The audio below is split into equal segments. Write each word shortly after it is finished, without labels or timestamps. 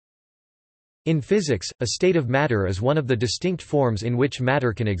In physics, a state of matter is one of the distinct forms in which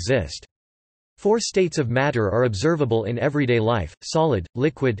matter can exist. 4 states of matter are observable in everyday life: solid,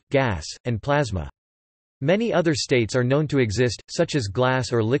 liquid, gas, and plasma. Many other states are known to exist, such as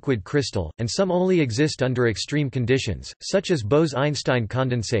glass or liquid crystal, and some only exist under extreme conditions, such as Bose-Einstein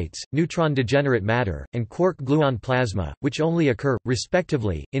condensates, neutron degenerate matter, and quark-gluon plasma, which only occur,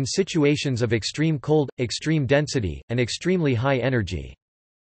 respectively, in situations of extreme cold, extreme density, and extremely high energy.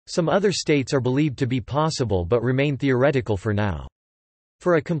 Some other states are believed to be possible but remain theoretical for now.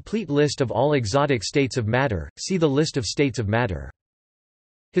 For a complete list of all exotic states of matter, see the list of states of matter.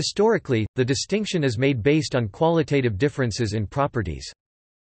 Historically, the distinction is made based on qualitative differences in properties.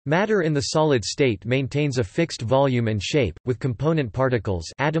 Matter in the solid state maintains a fixed volume and shape, with component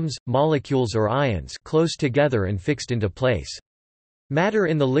particles, atoms, molecules or ions, close together and fixed into place. Matter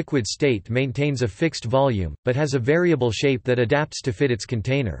in the liquid state maintains a fixed volume, but has a variable shape that adapts to fit its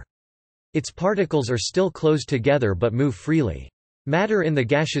container. Its particles are still closed together but move freely. Matter in the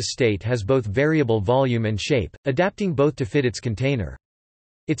gaseous state has both variable volume and shape, adapting both to fit its container.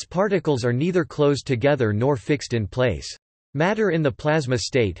 Its particles are neither closed together nor fixed in place. Matter in the plasma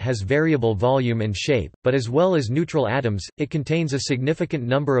state has variable volume and shape, but as well as neutral atoms, it contains a significant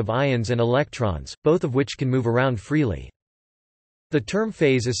number of ions and electrons, both of which can move around freely. The term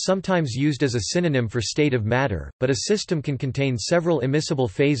phase is sometimes used as a synonym for state of matter, but a system can contain several immiscible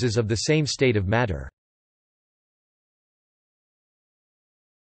phases of the same state of matter.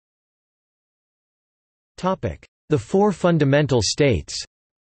 The 4 fundamental states.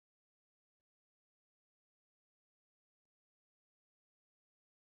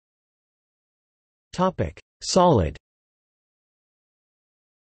 Solid.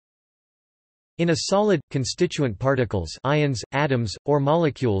 In a solid, constituent particles, ions, atoms, or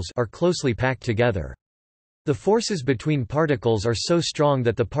molecules are closely packed together. The forces between particles are so strong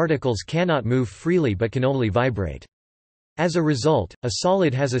that the particles cannot move freely but can only vibrate. As a result, a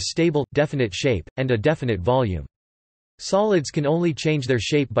solid has a stable, definite shape, and a definite volume. Solids can only change their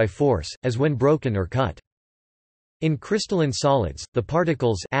shape by force, as when broken or cut. In crystalline solids, the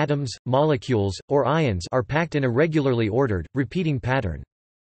particles, atoms, molecules, or ions are packed in a regularly ordered, repeating pattern.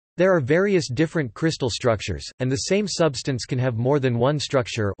 There are various different crystal structures, and the same substance can have more than one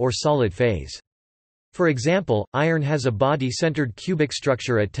structure or solid phase. For example, iron has a body-centered cubic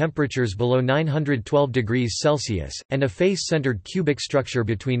structure at temperatures below 912 degrees Celsius, and a face-centered cubic structure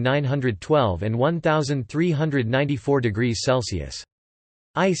between 912 and 1394 degrees Celsius.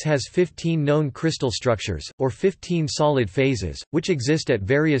 Ice has 15 known crystal structures, or 15 solid phases, which exist at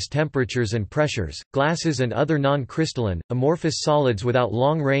various temperatures and pressures. Glasses and other non-crystalline, amorphous solids without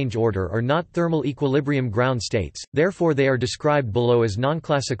long-range order are not thermal equilibrium ground states, therefore they are described below as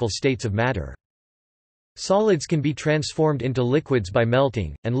non-classical states of matter. Solids can be transformed into liquids by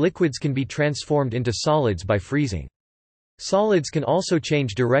melting, and liquids can be transformed into solids by freezing. Solids can also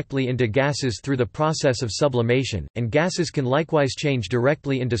change directly into gases through the process of sublimation, and gases can likewise change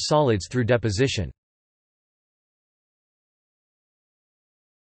directly into solids through deposition.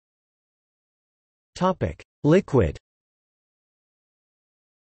 Liquid.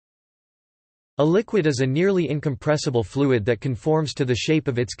 A liquid is a nearly incompressible fluid that conforms to the shape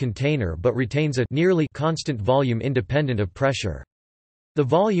of its container but retains a nearly constant volume independent of pressure. The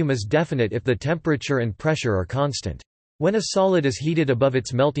volume is definite if the temperature and pressure are constant. When a solid is heated above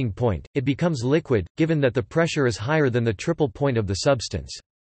its melting point, it becomes liquid, given that the pressure is higher than the triple point of the substance.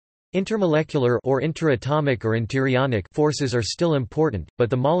 Intermolecular or interatomic or interionic forces are still important,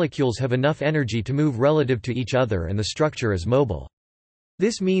 but the molecules have enough energy to move relative to each other and the structure is mobile.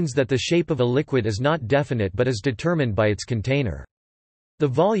 This means that the shape of a liquid is not definite but is determined by its container. The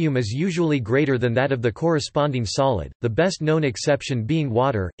volume is usually greater than that of the corresponding solid, the best known exception being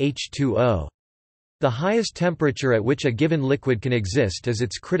water, H2O. The highest temperature at which a given liquid can exist is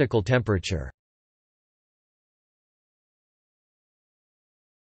its critical temperature.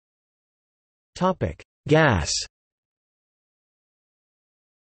 Gas.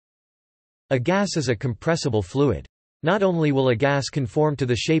 A gas is a compressible fluid. Not only will a gas conform to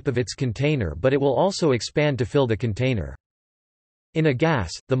the shape of its container but it will also expand to fill the container. In a gas,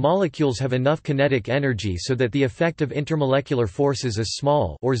 the molecules have enough kinetic energy so that the effect of intermolecular forces is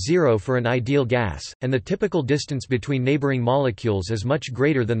small or zero for an ideal gas, and the typical distance between neighboring molecules is much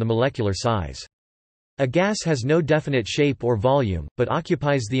greater than the molecular size. A gas has no definite shape or volume, but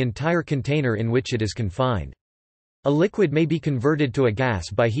occupies the entire container in which it is confined. A liquid may be converted to a gas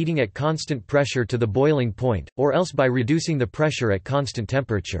by heating at constant pressure to the boiling point, or else by reducing the pressure at constant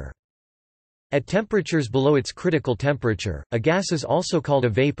temperature. At temperatures below its critical temperature, a gas is also called a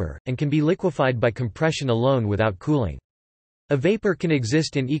vapor, and can be liquefied by compression alone without cooling. A vapor can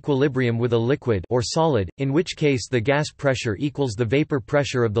exist in equilibrium with a liquid or solid, in which case the gas pressure equals the vapor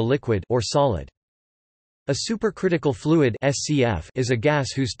pressure of the liquid or solid. A supercritical fluid (SCF) is a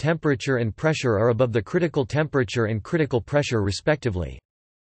gas whose temperature and pressure are above the critical temperature and critical pressure respectively.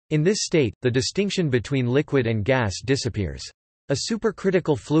 In this state, the distinction between liquid and gas disappears. A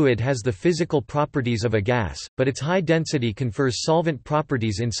supercritical fluid has the physical properties of a gas, but its high density confers solvent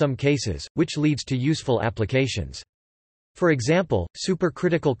properties in some cases, which leads to useful applications. For example,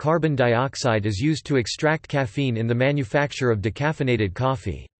 supercritical carbon dioxide is used to extract caffeine in the manufacture of decaffeinated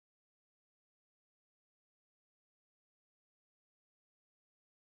coffee.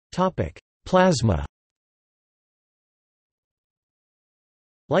 Plasma.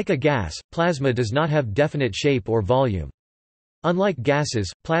 Like a gas, plasma does not have definite shape or volume. Unlike gases,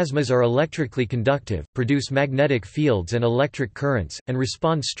 plasmas are electrically conductive, produce magnetic fields and electric currents, and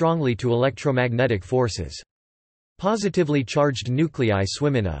respond strongly to electromagnetic forces. Positively charged nuclei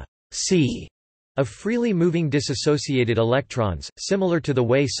swim in a sea of freely moving dissociated electrons, similar to the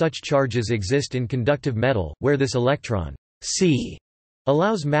way such charges exist in conductive metal, where this electron sea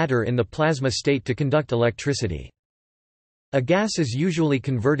allows matter in the plasma state to conduct electricity. A gas is usually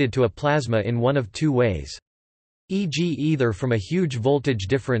converted to a plasma in one of two ways. E.g., either from a huge voltage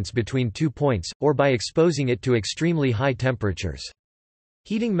difference between 2 points, or by exposing it to extremely high temperatures.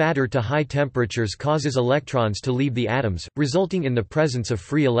 Heating matter to high temperatures causes electrons to leave the atoms, resulting in the presence of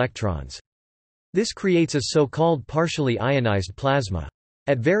free electrons. This creates a so-called partially ionized plasma.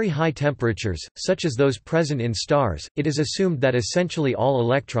 At very high temperatures, such as those present in stars, it is assumed that essentially all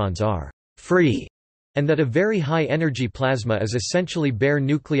electrons are free, and that a very high-energy plasma is essentially bare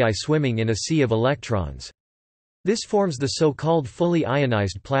nuclei swimming in a sea of electrons. This forms the so-called fully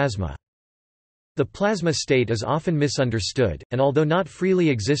ionized plasma. The plasma state is often misunderstood, and although not freely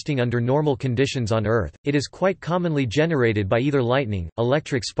existing under normal conditions on Earth, it is quite commonly generated by either lightning,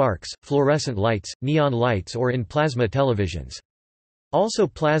 electric sparks, fluorescent lights, neon lights or in plasma televisions. Also,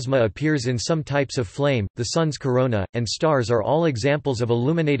 plasma appears in some types of flame. The Sun's corona, and stars are all examples of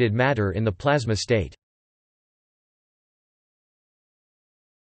illuminated matter in the plasma state.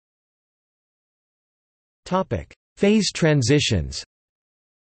 Phase transitions.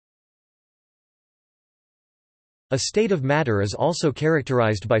 A state of matter is also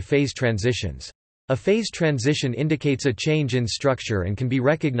characterized by phase transitions. A phase transition indicates a change in structure and can be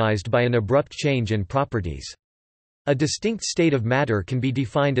recognized by an abrupt change in properties. A distinct state of matter can be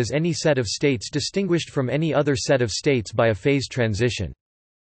defined as any set of states distinguished from any other set of states by a phase transition.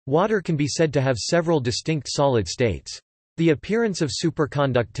 Water can be said to have several distinct solid states. The appearance of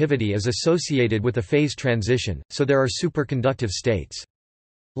superconductivity is associated with a phase transition, so there are superconductive states.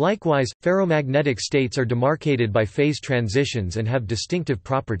 Likewise, ferromagnetic states are demarcated by phase transitions and have distinctive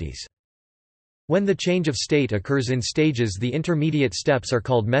properties. When the change of state occurs in stages, the intermediate steps are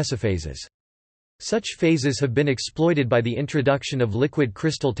called mesophases. Such phases have been exploited by the introduction of liquid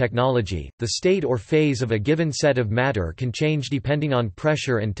crystal technology. The state or phase of a given set of matter can change depending on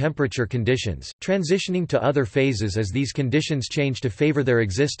pressure and temperature conditions, transitioning to other phases as these conditions change to favor their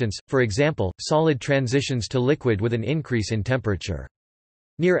existence. For example, solid transitions to liquid with an increase in temperature.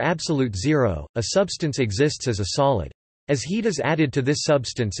 Near absolute zero, a substance exists as a solid. As heat is added to this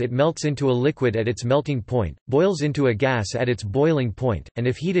substance, it melts into a liquid at its melting point, boils into a gas at its boiling point, and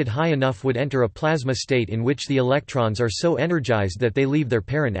if heated high enough would enter a plasma state in which the electrons are so energized that they leave their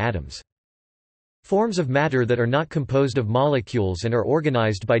parent atoms. Forms of matter that are not composed of molecules and are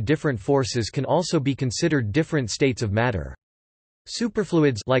organized by different forces can also be considered different states of matter.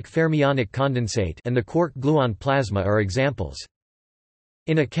 Superfluids like fermionic condensate and the quark-gluon plasma are examples.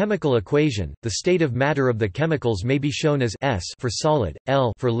 In a chemical equation, the state of matter of the chemicals may be shown as S for solid,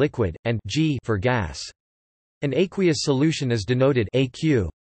 L for liquid, and G for gas. An aqueous solution is denoted AQ.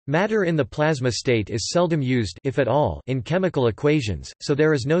 Matter in the plasma state is seldom used, if at all, in chemical equations, so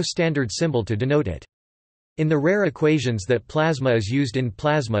there is no standard symbol to denote it. In the rare equations that plasma is used in,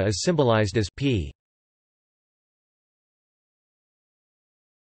 plasma is symbolized as P.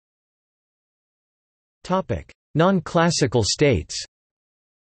 Non-classical states.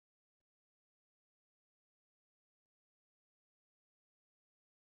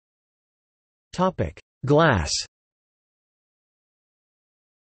 Glass.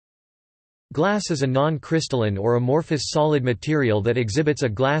 Glass is a non-crystalline or amorphous solid material that exhibits a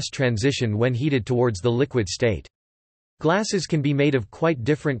glass transition when heated towards the liquid state. Glasses can be made of quite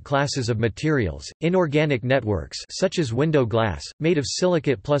different classes of materials: inorganic networks such as window glass, made of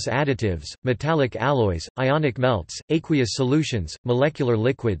silicate plus additives, metallic alloys, ionic melts, aqueous solutions, molecular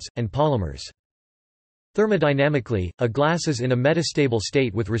liquids, and polymers. Thermodynamically, a glass is in a metastable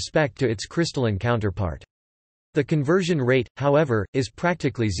state with respect to its crystalline counterpart. The conversion rate, however, is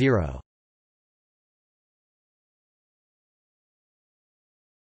practically zero.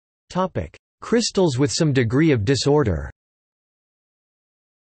 Crystals with some degree of disorder.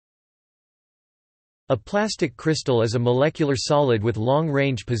 A plastic crystal is a molecular solid with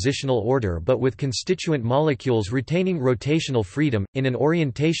long-range positional order but with constituent molecules retaining rotational freedom. In an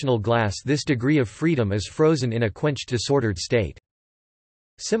orientational glass, this degree of freedom is frozen in a quenched disordered state.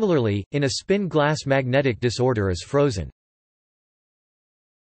 Similarly, in a spin glass, magnetic disorder is frozen.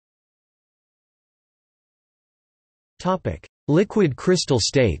 Topic: Liquid crystal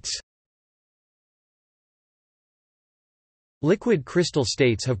states. Liquid crystal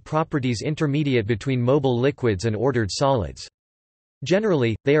states have properties intermediate between mobile liquids and ordered solids.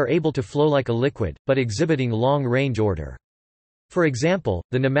 Generally, they are able to flow like a liquid, but exhibiting long-range order. For example,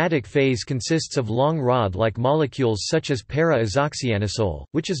 the nematic phase consists of long rod-like molecules such as para-azoxyanisole,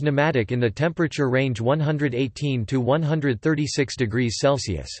 which is nematic in the temperature range 118 to 136 degrees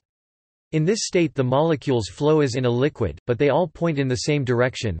Celsius. In this state the molecules flow as in a liquid, but they all point in the same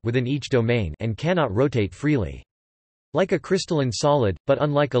direction within each domain and cannot rotate freely. Like a crystalline solid, but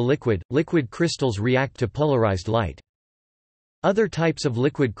unlike a liquid, liquid crystals react to polarized light. Other types of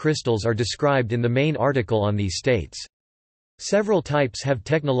liquid crystals are described in the main article on these states. Several types have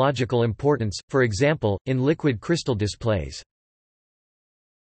technological importance, for example, in liquid crystal displays.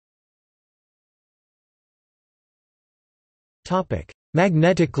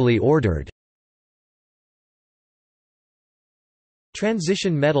 Magnetically ordered.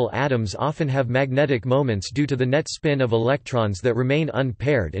 Transition metal atoms often have magnetic moments due to the net spin of electrons that remain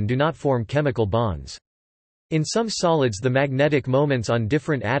unpaired and do not form chemical bonds. In some solids the magnetic moments on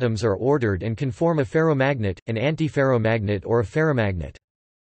different atoms are ordered and can form a ferromagnet, an antiferromagnet or a ferrimagnet.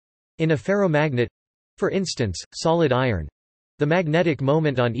 In a ferromagnet—for instance, solid iron—the magnetic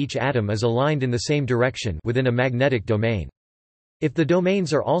moment on each atom is aligned in the same direction within a magnetic domain. If the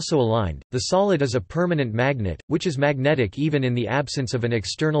domains are also aligned, the solid is a permanent magnet, which is magnetic even in the absence of an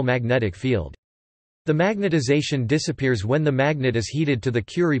external magnetic field. The magnetization disappears when the magnet is heated to the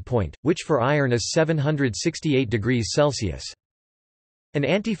Curie point, which for iron is 768 degrees Celsius. An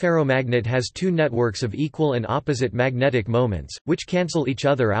antiferromagnet has two networks of equal and opposite magnetic moments, which cancel each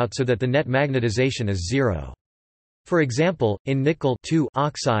other out so that the net magnetization is zero. For example, in nickel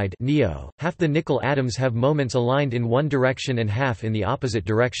oxide Neo, half the nickel atoms have moments aligned in one direction and half in the opposite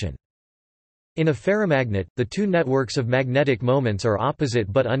direction. In a ferrimagnet, the two networks of magnetic moments are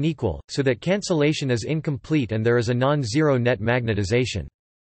opposite but unequal, so that cancellation is incomplete and there is a non-zero net magnetization.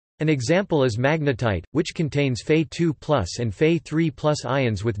 An example is magnetite, which contains Fe2+ and Fe3+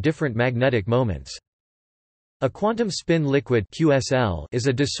 ions with different magnetic moments. A quantum spin liquid (QSL) is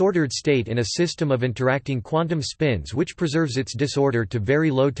a disordered state in a system of interacting quantum spins which preserves its disorder to very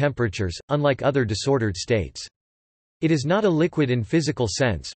low temperatures, unlike other disordered states. It is not a liquid in physical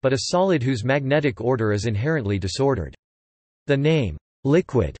sense, but a solid whose magnetic order is inherently disordered. The name,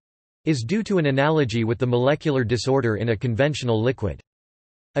 liquid, is due to an analogy with the molecular disorder in a conventional liquid.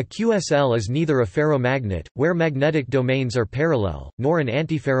 A QSL is neither a ferromagnet, where magnetic domains are parallel, nor an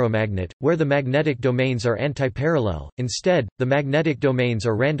antiferromagnet, where the magnetic domains are antiparallel. Instead, the magnetic domains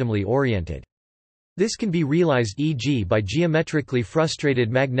are randomly oriented. This can be realized e.g. by geometrically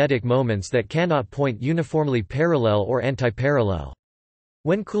frustrated magnetic moments that cannot point uniformly parallel or antiparallel.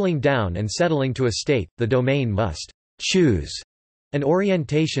 When cooling down and settling to a state, the domain must choose an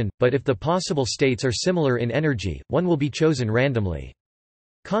orientation, but if the possible states are similar in energy, one will be chosen randomly.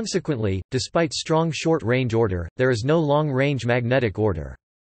 Consequently, despite strong short-range order, there is no long-range magnetic order.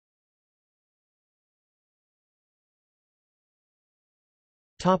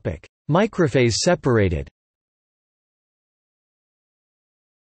 Microphase-separated.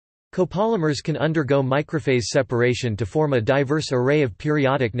 Copolymers can undergo microphase separation to form a diverse array of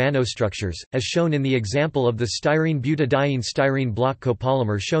periodic nanostructures, as shown in the example of the styrene-butadiene-styrene block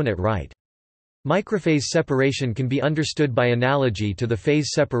copolymer shown at right. Microphase separation can be understood by analogy to the phase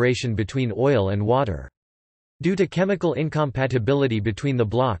separation between oil and water. Due to chemical incompatibility between the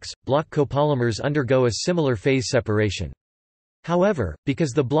blocks, block copolymers undergo a similar phase separation. However,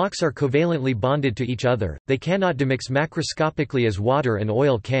 because the blocks are covalently bonded to each other, they cannot demix macroscopically as water and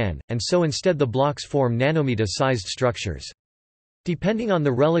oil can, and so instead the blocks form nanometer-sized structures. Depending on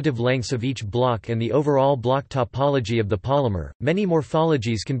the relative lengths of each block and the overall block topology of the polymer, many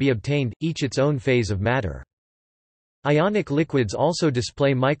morphologies can be obtained, each its own phase of matter. Ionic liquids also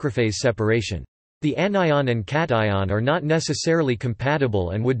display microphase separation. The anion and cation are not necessarily compatible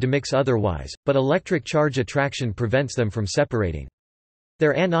and would demix otherwise, but electric charge attraction prevents them from separating.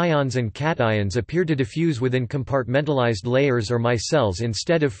 Their anions and cations appear to diffuse within compartmentalized layers or micelles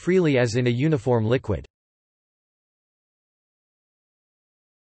instead of freely as in a uniform liquid.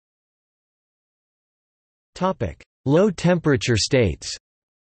 Low temperature states.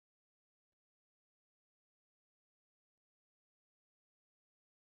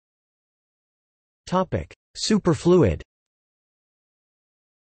 Superfluid.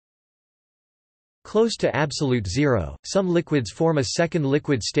 Close to absolute zero, some liquids form a second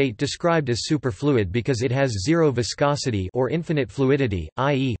liquid state described as superfluid because it has zero viscosity or infinite fluidity,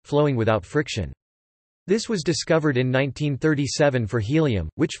 i.e., flowing without friction. This was discovered in 1937 for helium,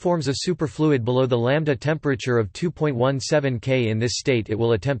 which forms a superfluid below the lambda temperature of 2.17 K. In this state it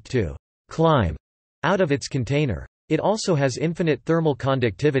will attempt to climb out of its container. It also has infinite thermal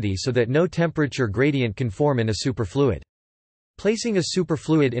conductivity so that no temperature gradient can form in a superfluid. Placing a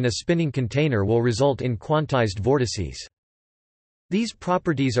superfluid in a spinning container will result in quantized vortices. These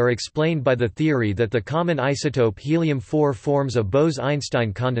properties are explained by the theory that the common isotope helium-4 forms a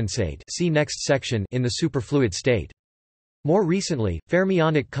Bose–Einstein condensate, see next section, in the superfluid state. More recently,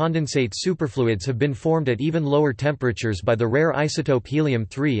 fermionic condensate superfluids have been formed at even lower temperatures by the rare isotope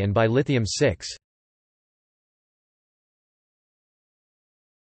helium-3 and by lithium-6.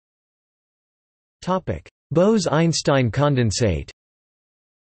 Bose–Einstein condensate.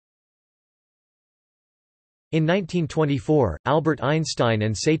 In 1924, Albert Einstein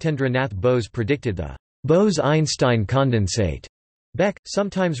and Satyendranath Bose predicted the Bose–Einstein condensate, BEC,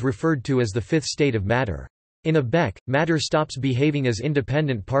 sometimes referred to as the fifth state of matter. In a BEC, matter stops behaving as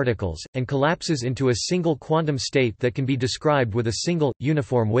independent particles, and collapses into a single quantum state that can be described with a single,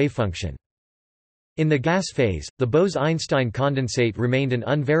 uniform wavefunction. In the gas phase, the Bose–Einstein condensate remained an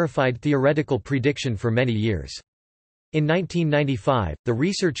unverified theoretical prediction for many years. In 1995, the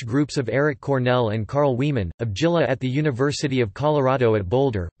research groups of Eric Cornell and Carl Wieman, of GILA at the University of Colorado at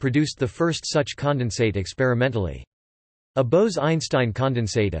Boulder, produced the first such condensate experimentally. A Bose–Einstein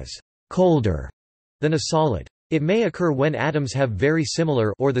condensate is colder than a solid. It may occur when atoms have very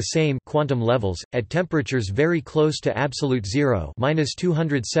similar or the same quantum levels, at temperatures very close to absolute zero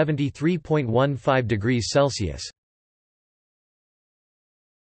 (-273.15 degrees Celsius).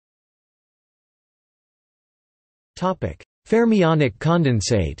 Fermionic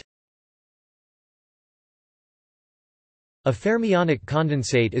condensate. A fermionic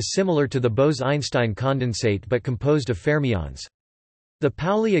condensate is similar to the Bose–Einstein condensate but composed of fermions. The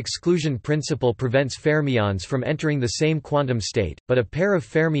Pauli exclusion principle prevents fermions from entering the same quantum state, but a pair of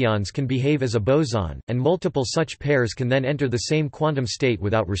fermions can behave as a boson, and multiple such pairs can then enter the same quantum state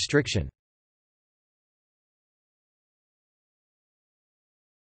without restriction.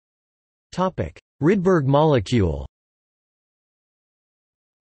 Rydberg molecule.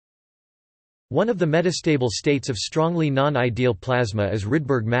 One of the metastable states of strongly non-ideal plasma is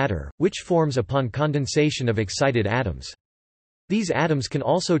Rydberg matter, which forms upon condensation of excited atoms. These atoms can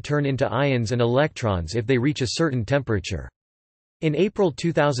also turn into ions and electrons if they reach a certain temperature. In April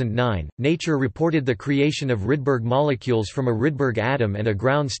 2009, Nature reported the creation of Rydberg molecules from a Rydberg atom and a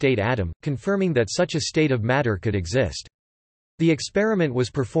ground state atom, confirming that such a state of matter could exist. The experiment was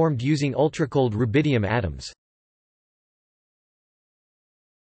performed using ultracold rubidium atoms.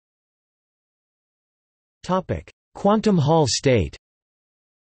 Quantum Hall state.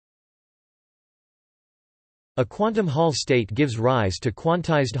 A quantum Hall state gives rise to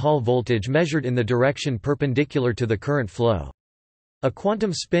quantized Hall voltage measured in the direction perpendicular to the current flow. A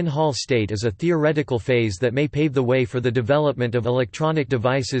quantum spin Hall state is a theoretical phase that may pave the way for the development of electronic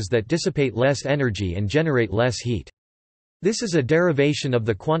devices that dissipate less energy and generate less heat. This is a derivation of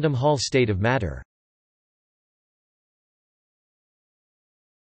the quantum Hall state of matter.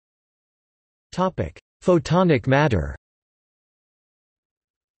 Photonic matter.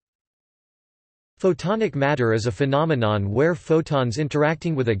 Photonic matter is a phenomenon where photons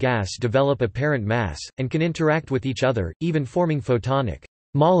interacting with a gas develop apparent mass, and can interact with each other, even forming photonic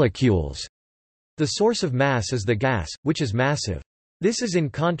molecules. The source of mass is the gas, which is massive. This is in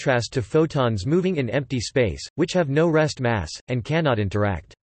contrast to photons moving in empty space, which have no rest mass, and cannot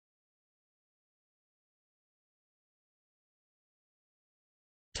interact.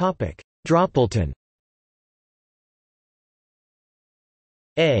 Dropleton.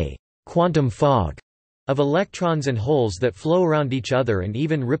 A quantum fog of electrons and holes that flow around each other and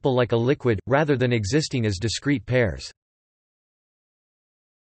even ripple like a liquid, rather than existing as discrete pairs.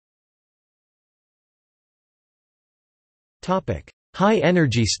 High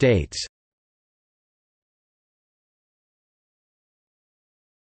energy states.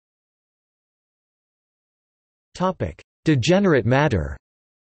 Degenerate matter.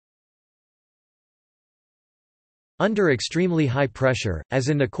 Under extremely high pressure, as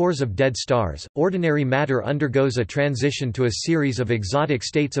in the cores of dead stars, ordinary matter undergoes a transition to a series of exotic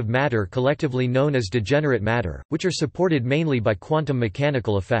states of matter collectively known as degenerate matter, which are supported mainly by quantum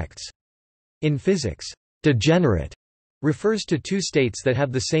mechanical effects. In physics, Degenerate refers to two states that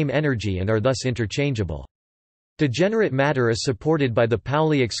have the same energy and are thus interchangeable. Degenerate matter is supported by the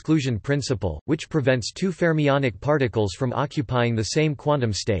Pauli exclusion principle, which prevents two fermionic particles from occupying the same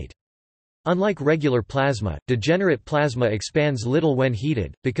quantum state. Unlike regular plasma, degenerate plasma expands little when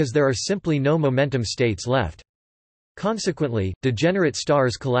heated, because there are simply no momentum states left. Consequently, degenerate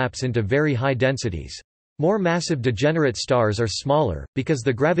stars collapse into very high densities. More massive degenerate stars are smaller, because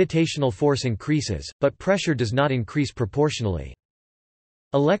the gravitational force increases, but pressure does not increase proportionally.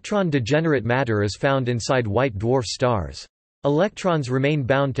 Electron-degenerate matter is found inside white dwarf stars. Electrons remain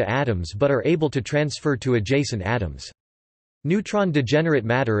bound to atoms but are able to transfer to adjacent atoms. Neutron-degenerate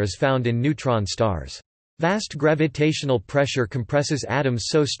matter is found in neutron stars. Vast gravitational pressure compresses atoms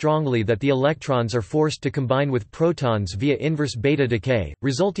so strongly that the electrons are forced to combine with protons via inverse beta decay,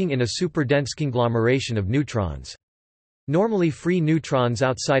 resulting in a superdense conglomeration of neutrons. Normally free neutrons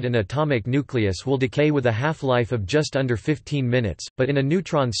outside an atomic nucleus will decay with a half-life of just under 15 minutes, but in a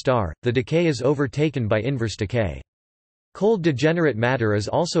neutron star, the decay is overtaken by inverse decay. Cold degenerate matter is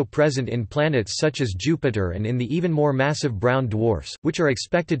also present in planets such as Jupiter and in the even more massive brown dwarfs, which are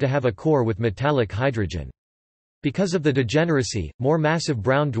expected to have a core with metallic hydrogen. Because of the degeneracy, more massive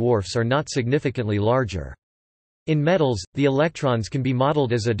brown dwarfs are not significantly larger. In metals, the electrons can be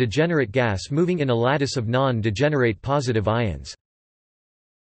modeled as a degenerate gas moving in a lattice of non-degenerate positive ions.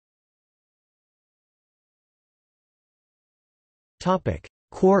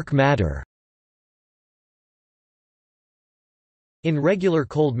 Quark matter. In regular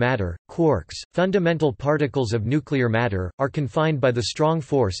cold matter, quarks, fundamental particles of nuclear matter, are confined by the strong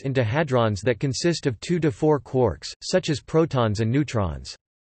force into hadrons that consist of 2 to 4 quarks, such as protons and neutrons.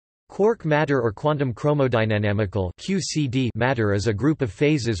 Quark matter or quantum chromodynamical (QCD) matter is a group of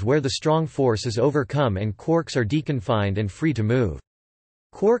phases where the strong force is overcome and quarks are deconfined and free to move.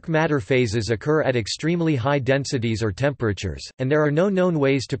 Quark matter phases occur at extremely high densities or temperatures, and there are no known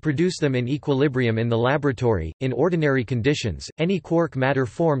ways to produce them in equilibrium in the laboratory. In ordinary conditions, any quark matter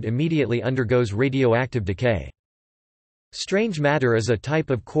formed immediately undergoes radioactive decay. Strange matter is a type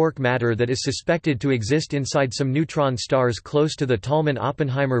of quark matter that is suspected to exist inside some neutron stars close to the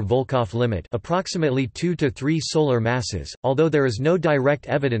Tolman-Oppenheimer-Volkoff limit, approximately 2 to 3 solar masses, although there is no direct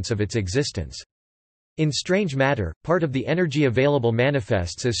evidence of its existence. In strange matter, part of the energy available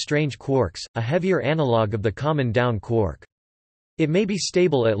manifests as strange quarks, a heavier analog of the common down quark. It may be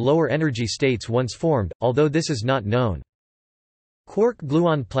stable at lower energy states once formed, although this is not known.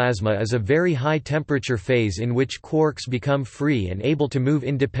 Quark-gluon plasma is a very high-temperature phase in which quarks become free and able to move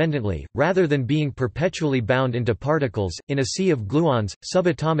independently, rather than being perpetually bound into particles, in a sea of gluons,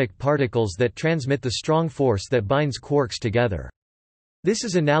 subatomic particles that transmit the strong force that binds quarks together. This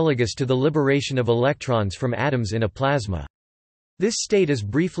is analogous to the liberation of electrons from atoms in a plasma. This state is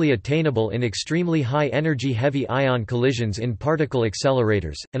briefly attainable in extremely high-energy heavy ion collisions in particle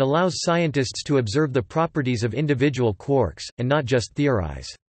accelerators, and allows scientists to observe the properties of individual quarks, and not just theorize.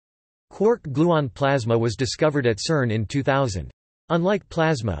 Quark-gluon plasma was discovered at CERN in 2000. Unlike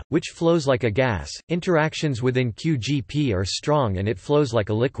plasma, which flows like a gas, interactions within QGP are strong and it flows like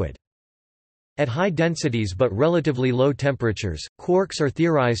a liquid. At high densities but relatively low temperatures, quarks are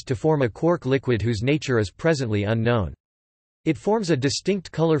theorized to form a quark liquid whose nature is presently unknown. It forms a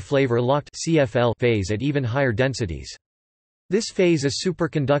distinct color flavor-locked (CFL) phase at even higher densities. This phase is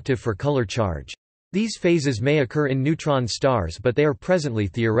superconductive for color charge. These phases may occur in neutron stars but they are presently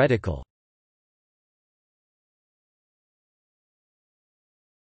theoretical.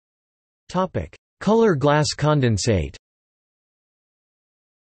 Color glass condensate.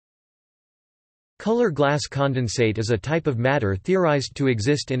 Color glass condensate is a type of matter theorized to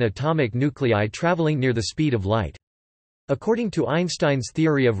exist in atomic nuclei traveling near the speed of light. According to Einstein's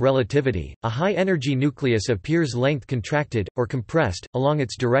theory of relativity, a high-energy nucleus appears length contracted, or compressed, along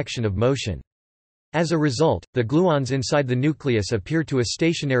its direction of motion. As a result, the gluons inside the nucleus appear to a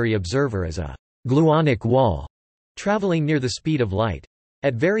stationary observer as a gluonic wall, traveling near the speed of light.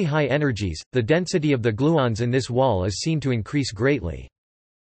 At very high energies, the density of the gluons in this wall is seen to increase greatly.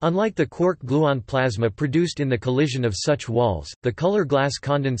 Unlike the quark-gluon plasma produced in the collision of such walls, the color glass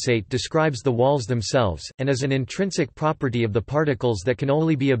condensate describes the walls themselves, and is an intrinsic property of the particles that can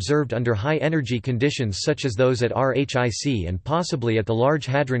only be observed under high-energy conditions such as those at RHIC and possibly at the Large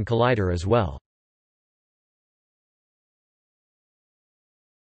Hadron Collider as well.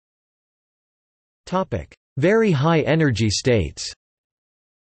 Very high energy states.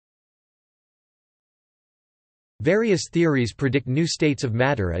 Various theories predict new states of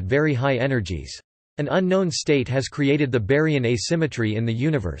matter at very high energies. An unknown state has created the baryon asymmetry in the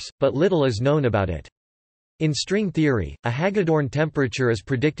universe, but little is known about it. In string theory, a Hagedorn temperature is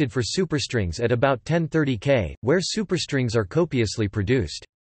predicted for superstrings at about 1030 K, where superstrings are copiously produced.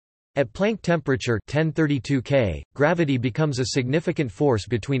 At Planck temperature 1032 K, gravity becomes a significant force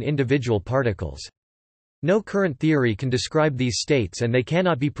between individual particles. No current theory can describe these states, and they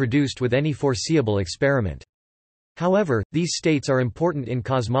cannot be produced with any foreseeable experiment. However, these states are important in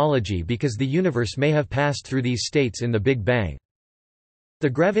cosmology because the universe may have passed through these states in the Big Bang. The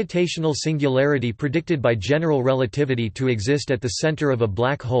gravitational singularity predicted by general relativity to exist at the center of a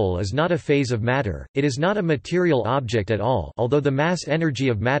black hole is not a phase of matter, it is not a material object at all, although the mass-energy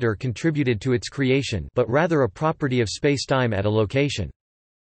of matter contributed to its creation, but rather a property of spacetime at a location.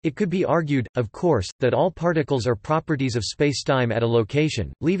 It could be argued, of course, that all particles are properties of spacetime at a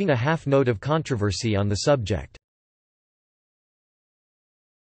location, leaving a half-note of controversy on the subject.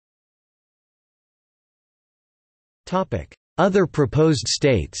 Other proposed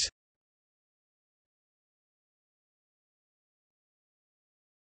states.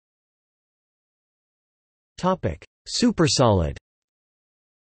 Supersolid.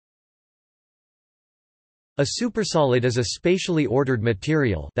 A supersolid is a spatially ordered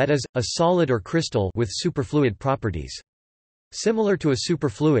material, that is, a solid or crystal with superfluid properties. Similar to a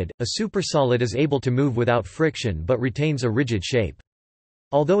superfluid, a supersolid is able to move without friction but retains a rigid shape.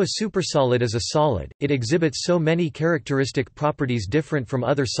 Although a supersolid is a solid, it exhibits so many characteristic properties different from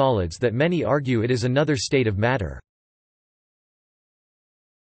other solids that many argue it is another state of matter.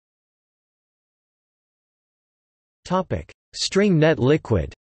 String net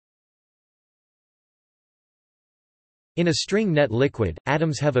liquid. In a string net liquid,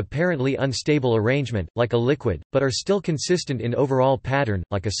 atoms have apparently unstable arrangement, like a liquid, but are still consistent in overall pattern,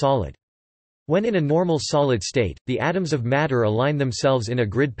 like a solid. When in a normal solid state, the atoms of matter align themselves in a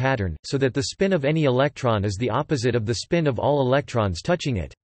grid pattern, so that the spin of any electron is the opposite of the spin of all electrons touching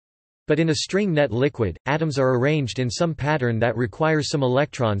it. But in a string net liquid, atoms are arranged in some pattern that requires some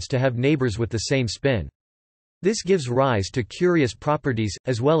electrons to have neighbors with the same spin. This gives rise to curious properties,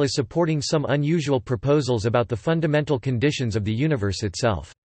 as well as supporting some unusual proposals about the fundamental conditions of the universe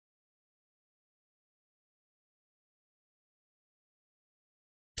itself.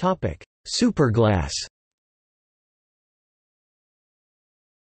 Superglass.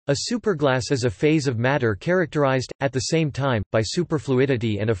 A superglass is a phase of matter characterized, at the same time, by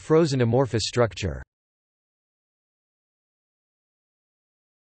superfluidity and a frozen amorphous structure.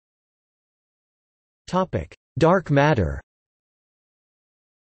 Dark matter.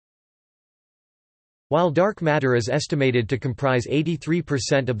 While dark matter is estimated to comprise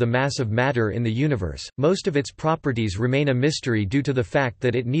 83% of the mass of matter in the universe, most of its properties remain a mystery due to the fact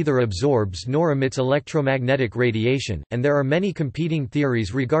that it neither absorbs nor emits electromagnetic radiation, and there are many competing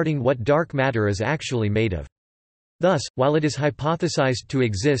theories regarding what dark matter is actually made of. Thus, while it is hypothesized to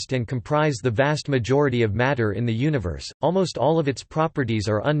exist and comprise the vast majority of matter in the universe, almost all of its properties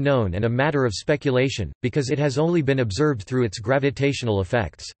are unknown and a matter of speculation, because it has only been observed through its gravitational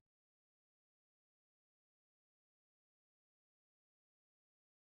effects.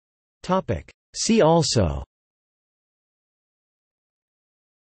 See also: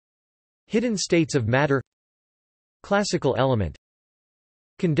 Hidden states of matter, Classical element,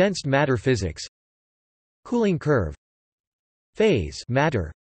 Condensed matter physics, Cooling curve, Phase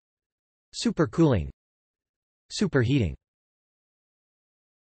matter, Supercooling, Superheating.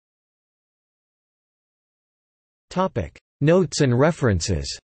 Notes and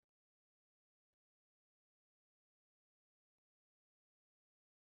references.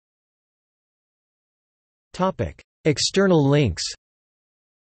 External links.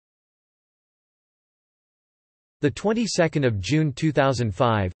 The 22nd of June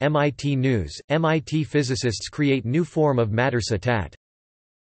 2005, MIT News. MIT physicists create new form of matter citat.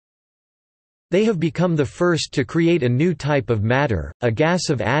 They have become the first to create a new type of matter, a gas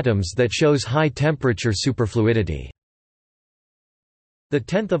of atoms that shows high temperature superfluidity. The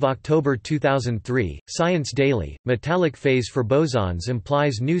 10th of October 2003, Science Daily. Metallic phase for bosons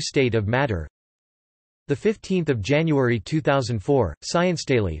implies new state of matter. The 15th of January 2004, Science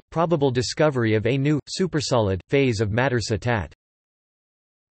Daily. Probable discovery of a new, supersolid, phase of matter citat.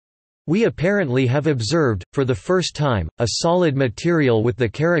 We apparently have observed, for the first time, a solid material with the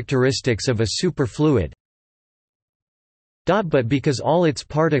characteristics of a superfluid. But because all its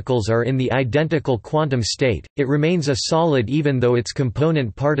particles are in the identical quantum state, it remains a solid even though its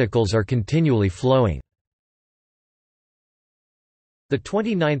component particles are continually flowing. The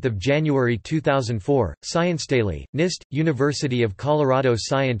 29th of January 2004, Science Daily. NIST, University of Colorado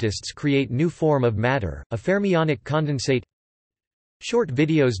scientists create new form of matter, a fermionic condensate. Short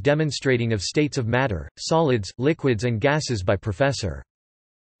videos demonstrating of states of matter, solids, liquids and gases by Professor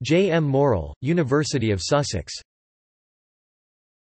J. M. Morrell, University of Sussex.